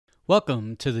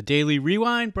Welcome to the Daily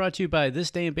Rewind, brought to you by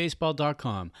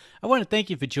thisdayinbaseball.com. I want to thank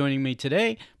you for joining me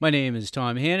today. My name is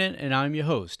Tom Hannon, and I'm your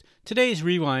host. Today's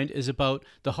Rewind is about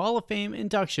the Hall of Fame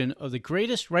induction of the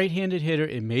greatest right-handed hitter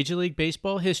in Major League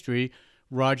Baseball history,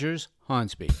 Rogers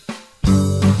Hornsby.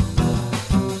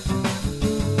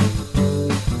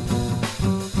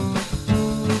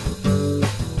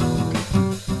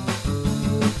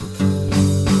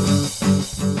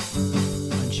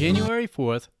 January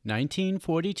 4th,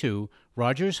 1942,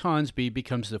 Rogers Hornsby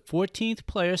becomes the 14th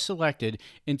player selected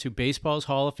into baseball's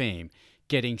Hall of Fame,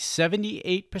 getting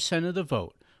 78% of the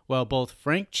vote, while both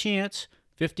Frank Chance,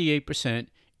 58%,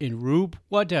 and Rube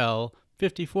Waddell,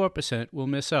 54%, will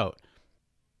miss out.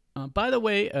 By the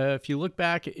way, if you look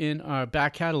back in our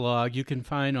back catalog, you can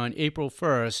find on April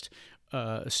 1st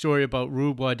a story about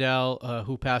Rube Waddell,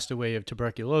 who passed away of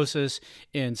tuberculosis,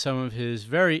 and some of his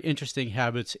very interesting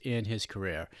habits in his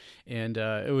career. And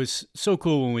it was so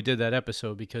cool when we did that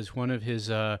episode because one of his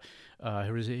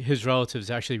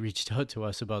relatives actually reached out to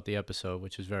us about the episode,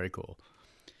 which was very cool.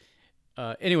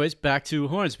 Anyways, back to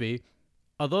Hornsby.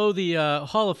 Although the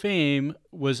Hall of Fame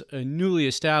was newly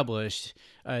established,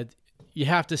 you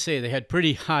have to say they had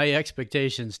pretty high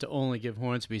expectations to only give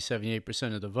Hornsby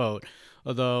 78% of the vote,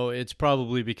 although it's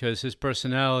probably because his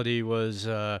personality was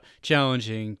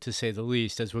challenging, to say the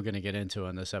least, as we're going to get into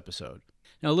on this episode.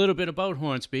 Now, a little bit about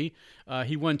Hornsby.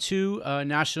 He won two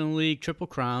National League Triple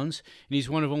Crowns, and he's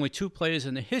one of only two players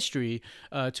in the history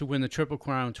to win the Triple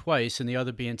Crown twice, and the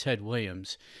other being Ted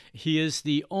Williams. He is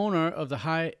the owner of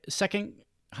the second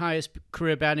highest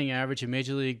career batting average in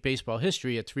Major League Baseball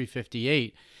history at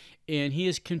 .358, and he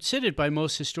is considered by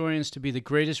most historians to be the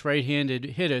greatest right-handed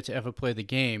hitter to ever play the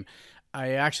game.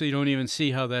 I actually don't even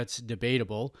see how that's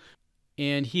debatable.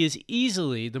 And he is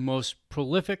easily the most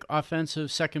prolific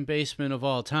offensive second baseman of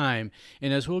all time,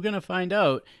 and as we're going to find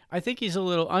out, I think he's a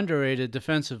little underrated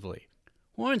defensively.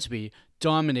 Hornsby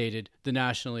dominated the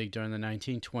National League during the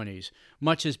 1920s.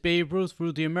 Much as Babe Ruth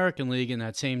ruled the American League in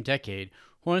that same decade,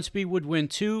 Hornsby would win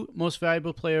two Most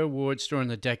Valuable Player awards during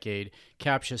the decade,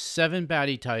 capture 7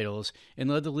 batting titles,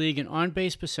 and led the league in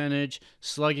on-base percentage,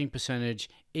 slugging percentage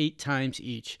 8 times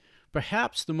each.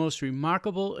 Perhaps the most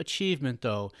remarkable achievement,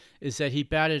 though, is that he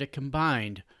batted a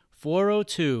combined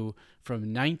 .402 from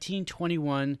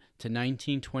 1921 to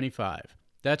 1925.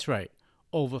 That's right.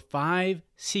 Over 5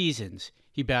 seasons,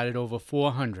 he batted over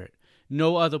 .400.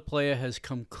 No other player has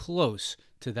come close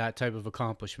to that type of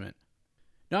accomplishment.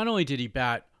 Not only did he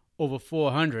bat over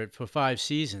 .400 for 5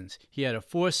 seasons, he had a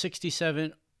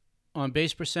 .467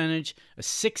 on-base percentage, a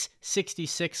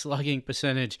 .666 slugging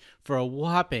percentage for a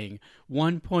whopping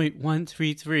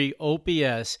 1.133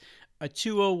 OPS, a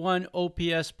 .201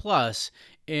 OPS plus,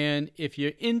 and if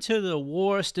you're into the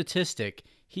WAR statistic,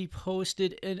 he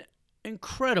posted an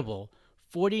incredible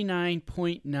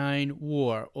 49.9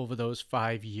 WAR over those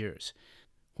 5 years.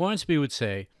 Hornsby would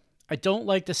say, "I don't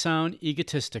like to sound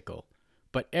egotistical,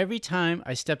 but every time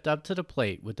I stepped up to the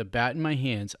plate with the bat in my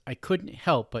hands, I couldn't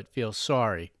help but feel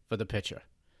sorry for the pitcher."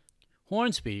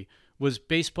 Hornsby was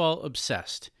baseball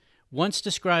obsessed, once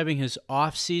describing his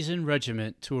off-season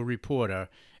regiment to a reporter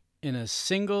in a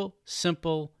single,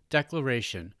 simple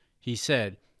declaration. He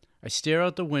said, "I stare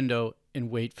out the window and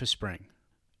wait for spring."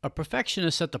 A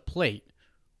perfectionist at the plate,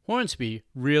 Hornsby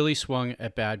really swung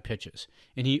at bad pitches,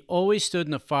 and he always stood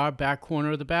in the far back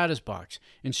corner of the batter's box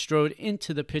and strode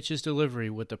into the pitcher's delivery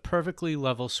with a perfectly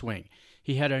level swing.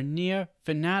 He had a near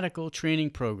fanatical training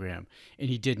program, and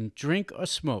he didn't drink or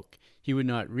smoke. He would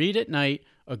not read at night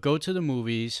or go to the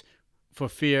movies for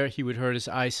fear he would hurt his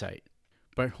eyesight.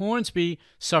 But Hornsby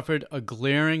suffered a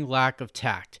glaring lack of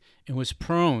tact and was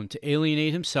prone to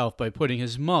alienate himself by putting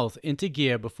his mouth into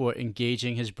gear before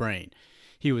engaging his brain.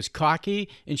 He was cocky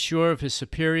and sure of his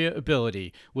superior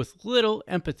ability, with little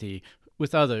empathy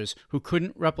with others who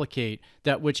couldn't replicate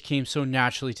that which came so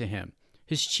naturally to him.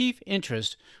 His chief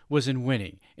interest was in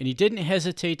winning, and he didn't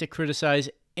hesitate to criticize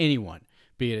anyone,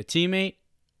 be it a teammate,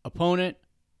 opponent,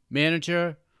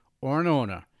 manager, or an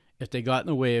owner, if they got in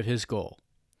the way of his goal.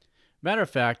 Matter of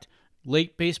fact,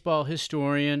 late baseball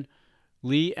historian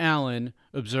Lee Allen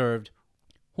observed,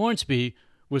 "Hornsby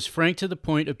was frank to the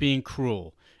point of being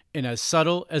cruel, and as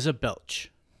subtle as a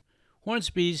belch."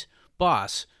 Hornsby's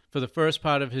boss for the first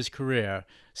part of his career,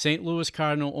 St. Louis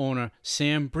Cardinal owner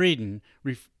Sam Breeden,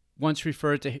 once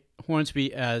referred to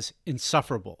Hornsby as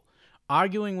insufferable.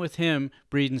 Arguing with him,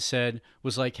 Breeden said,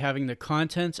 was like having the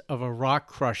contents of a rock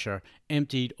crusher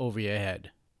emptied over your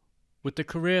head. With the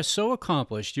career so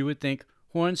accomplished, you would think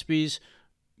Hornsby's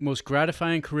most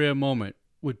gratifying career moment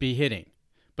would be hitting,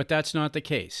 but that's not the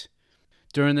case.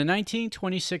 During the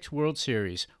 1926 World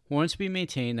Series, Hornsby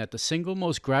maintained that the single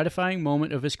most gratifying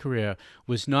moment of his career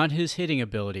was not his hitting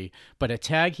ability, but a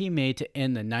tag he made to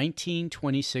end the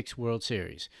 1926 World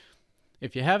Series.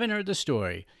 If you haven't heard the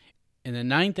story, in the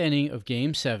ninth inning of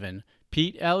Game 7,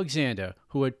 Pete Alexander,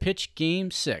 who had pitched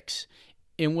Game 6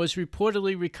 and was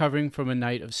reportedly recovering from a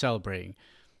night of celebrating.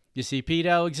 You see, Pete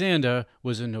Alexander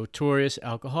was a notorious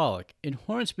alcoholic, and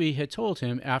Hornsby had told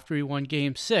him after he won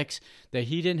Game 6 that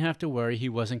he didn't have to worry he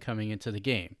wasn't coming into the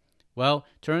game. Well,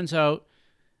 turns out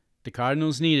the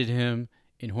Cardinals needed him,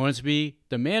 and Hornsby,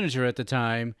 the manager at the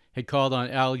time, had called on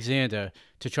Alexander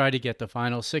to try to get the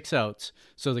final 6 outs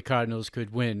so the Cardinals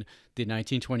could win the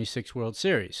 1926 World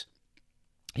Series.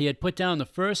 He had put down the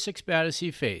first 6 batters he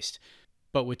faced,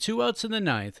 but with 2 outs in the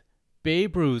ninth,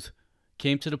 Babe Ruth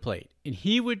came to the plate, and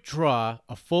he would draw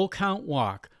a full count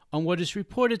walk on what is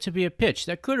reported to be a pitch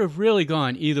that could have really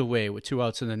gone either way with 2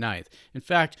 outs in the ninth. In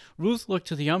fact, Ruth looked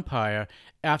to the umpire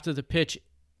after the pitch,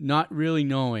 not really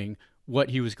knowing what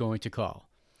he was going to call.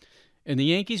 And the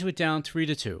Yankees were down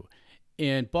 3-2,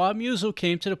 and Bob Musial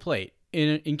came to the plate.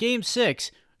 In Game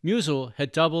 6, Musial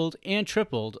had doubled and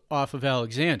tripled off of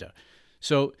Alexander.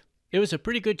 So it was a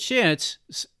pretty good chance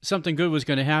something good was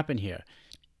going to happen here.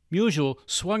 Musial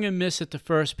swung and missed at the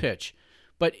first pitch,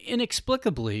 but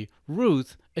inexplicably,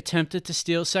 Ruth attempted to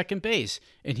steal second base,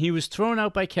 and he was thrown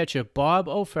out by catcher Bob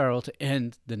O'Farrell to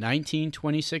end the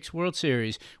 1926 World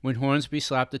Series when Hornsby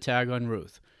slapped the tag on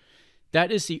Ruth.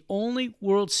 That is the only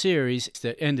World Series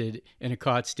that ended in a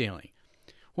caught stealing.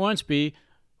 Hornsby,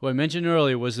 who I mentioned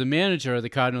earlier was the manager of the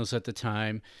Cardinals at the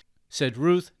time, said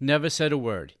Ruth never said a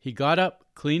word. He got up,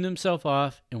 cleaned himself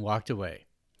off, and walked away.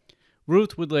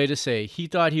 Ruth would later say he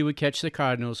thought he would catch the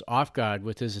Cardinals off guard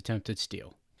with his attempted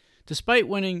steal. Despite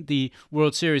winning the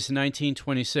World Series in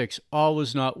 1926, all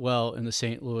was not well in the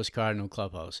St. Louis Cardinal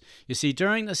clubhouse. You see,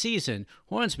 during the season,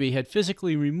 Hornsby had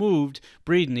physically removed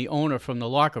Breeden, the owner, from the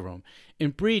locker room,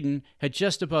 and Breeden had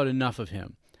just about enough of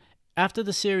him. After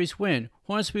the series win,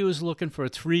 Hornsby was looking for a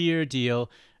 3-year deal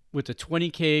with a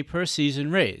 $20,000 per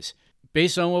season raise.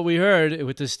 Based on what we heard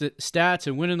with the stats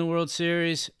and winning the World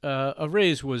Series, a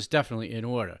raise was definitely in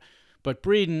order. But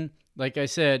Breeden, like I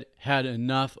said, had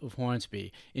enough of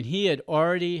Hornsby, and he had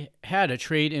already had a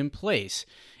trade in place.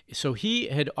 So he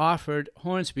had offered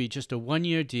Hornsby just a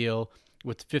 1-year deal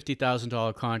with a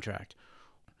 $50,000 contract.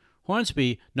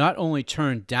 Hornsby not only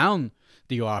turned down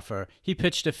the offer, he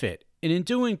pitched a fit. And in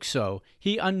doing so,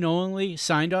 he unknowingly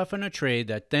signed off on a trade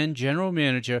that then general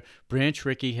manager Branch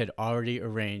Rickey had already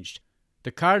arranged. The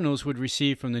Cardinals would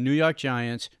receive from the New York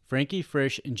Giants Frankie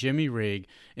Frisch and Jimmy Rigg,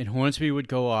 and Hornsby would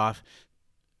go off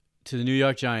to the New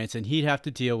York Giants, and he'd have to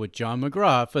deal with John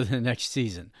McGraw for the next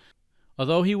season.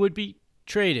 Although he would be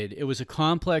traded, it was a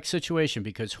complex situation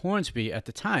because Hornsby, at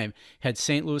the time, had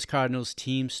St. Louis Cardinals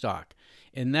team stock,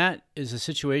 and that is a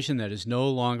situation that is no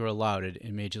longer allowed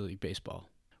in Major League Baseball.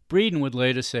 Breeden would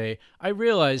later say, "I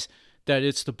realize that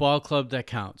it's the ball club that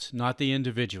counts, not the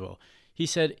individual." He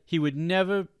said he would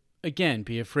never again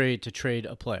be afraid to trade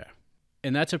a player.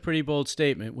 And that's a pretty bold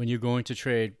statement when you're going to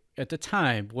trade, at the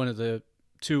time, one of the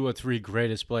 2 or 3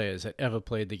 greatest players that ever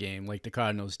played the game, like the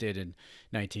Cardinals did in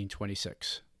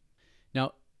 1926.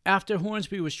 Now, after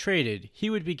Hornsby was traded, he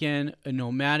would begin a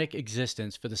nomadic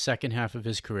existence for the second half of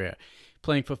his career,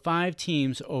 playing for 5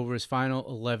 teams over his final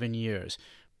 11 years.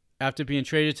 After being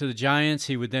traded to the Giants,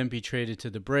 he would then be traded to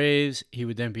the Braves. He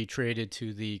would then be traded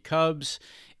to the Cubs,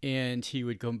 and he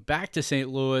would go back to St.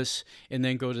 Louis and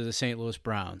then go to the St. Louis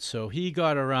Browns. So he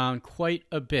got around quite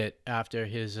a bit after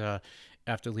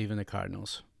leaving the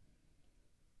Cardinals.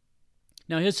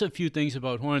 Now, here's a few things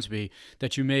about Hornsby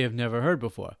that you may have never heard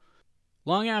before.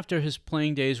 Long after his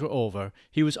playing days were over,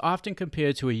 he was often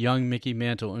compared to a young Mickey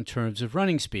Mantle in terms of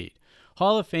running speed.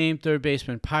 Hall of Fame third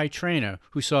baseman Pie Traynor,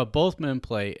 who saw both men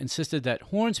play, insisted that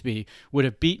Hornsby would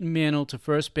have beaten Mantle to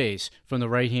first base from the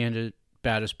right-handed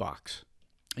batter's box.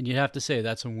 And you'd have to say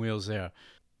that's some wheels there.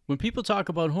 When people talk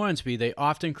about Hornsby, they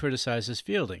often criticize his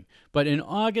fielding. But in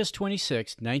August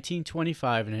 26,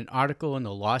 1925, in an article in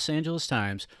the Los Angeles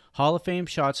Times, Hall of Fame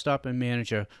shortstop and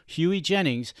manager Huey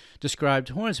Jennings described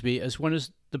Hornsby as one of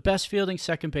the best fielding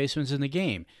second basemen in the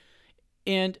game.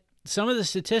 And some of the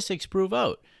statistics prove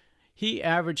out. He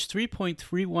averaged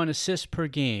 3.31 assists per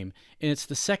game, and it's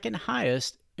the second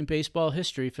highest in baseball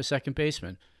history for second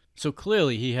baseman. So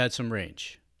clearly he had some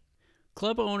range.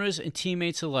 Club owners and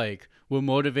teammates alike were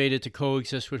motivated to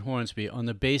coexist with Hornsby on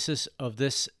the basis of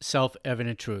this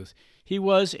self-evident truth. He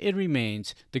was and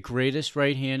remains the greatest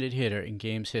right-handed hitter in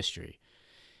game's history.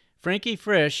 Frankie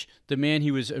Frisch, the man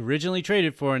he was originally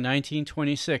traded for in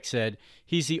 1926, said,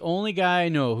 "He's the only guy I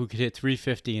know who could hit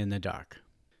 350 in the dark."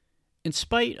 In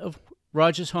spite of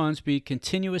Rogers Hornsby's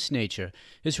continuous nature,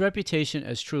 his reputation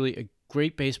as truly a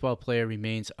great baseball player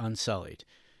remains unsullied.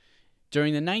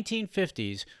 During the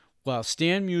 1950s, while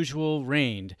Stan Musial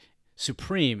reigned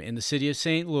supreme in the city of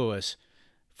St. Louis,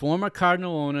 former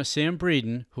Cardinal owner Sam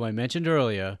Breeden, who I mentioned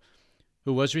earlier,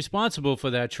 who was responsible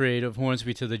for that trade of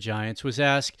Hornsby to the Giants, was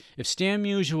asked if Stan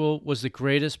Musial was the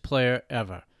greatest player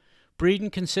ever.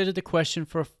 Breeden considered the question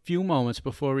for a few moments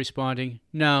before responding,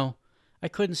 "No, I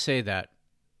couldn't say that.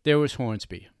 There was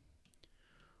Hornsby."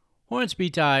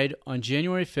 Hornsby died on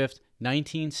January 5th,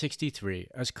 1963,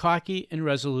 as cocky and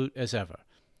resolute as ever.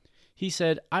 He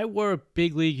said, "I wore a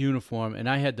big league uniform and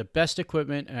I had the best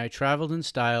equipment and I traveled in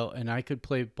style and I could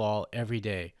play ball every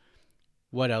day.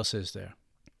 What else is there?"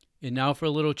 And now for a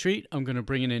little treat, I'm going to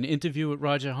bring in an interview with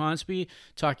Rajah Hornsby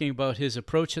talking about his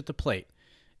approach at the plate.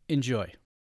 Enjoy.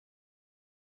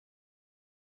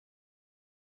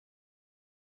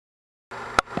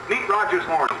 Meet Rogers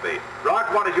Hornsby.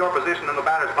 Rog, what is your position in the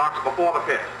batter's box before the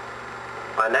pitch?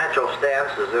 My natural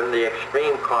stance is in the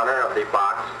extreme corner of the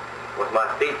box with my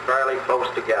feet fairly close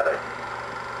together.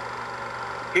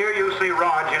 Here you see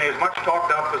Rog in his much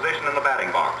talked of position in the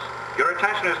batting box. Your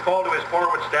attention is called to his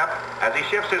forward step as he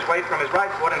shifts his weight from his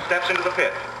right foot and steps into the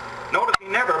pitch. Notice he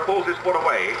never pulls his foot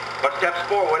away, but steps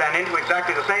forward and into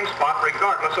exactly the same spot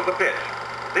regardless of the pitch.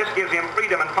 This gives him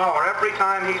freedom and power every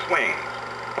time he swings.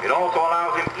 It also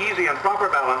allows him easy and proper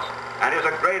balance and is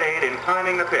a great aid in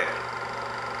timing the pitch.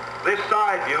 This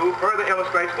side view further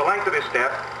illustrates the length of his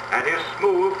step and his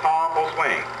smooth, powerful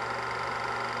swing.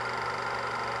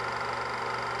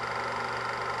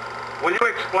 Will you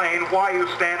explain why you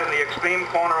stand in the extreme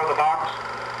corner of the box?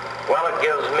 Well, it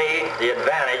gives me the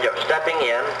advantage of stepping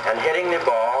in and hitting the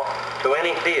ball to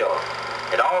any field.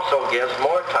 It also gives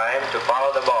more time to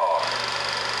follow the ball.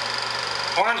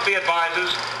 Hornsby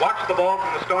advises, watch the ball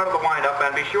from the start of the windup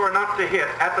and be sure not to hit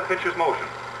at the pitcher's motion.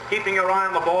 Keeping your eye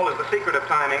on the ball is the secret of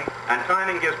timing, and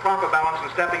timing gives proper balance in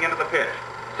stepping into the pitch.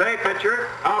 Say, pitcher,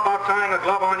 how about tying a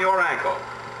glove on your ankle?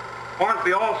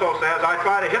 Hornsby also says, I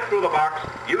try to hit through the box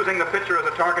using the pitcher as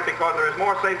a target because there is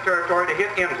more safe territory to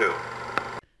hit into.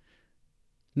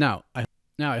 Now, I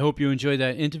hope you enjoyed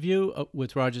that interview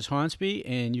with Rogers Hornsby,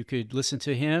 and you could listen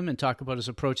to him and talk about his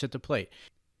approach at the plate.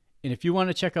 And if you want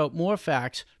to check out more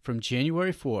facts from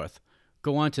January 4th,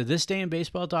 go on to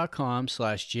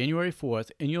thisdayinbaseball.com/January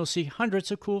 4th, and you'll see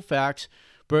hundreds of cool facts,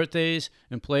 birthdays,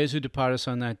 and players who depart us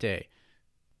on that day.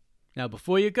 Now,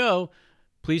 before you go,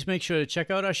 please make sure to check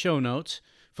out our show notes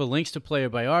for links to player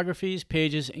biographies,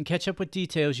 pages, and catch up with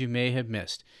details you may have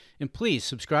missed. And please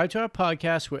subscribe to our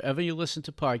podcast wherever you listen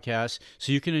to podcasts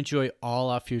so you can enjoy all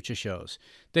our future shows.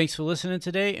 Thanks for listening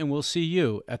today, and we'll see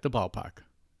you at the ballpark.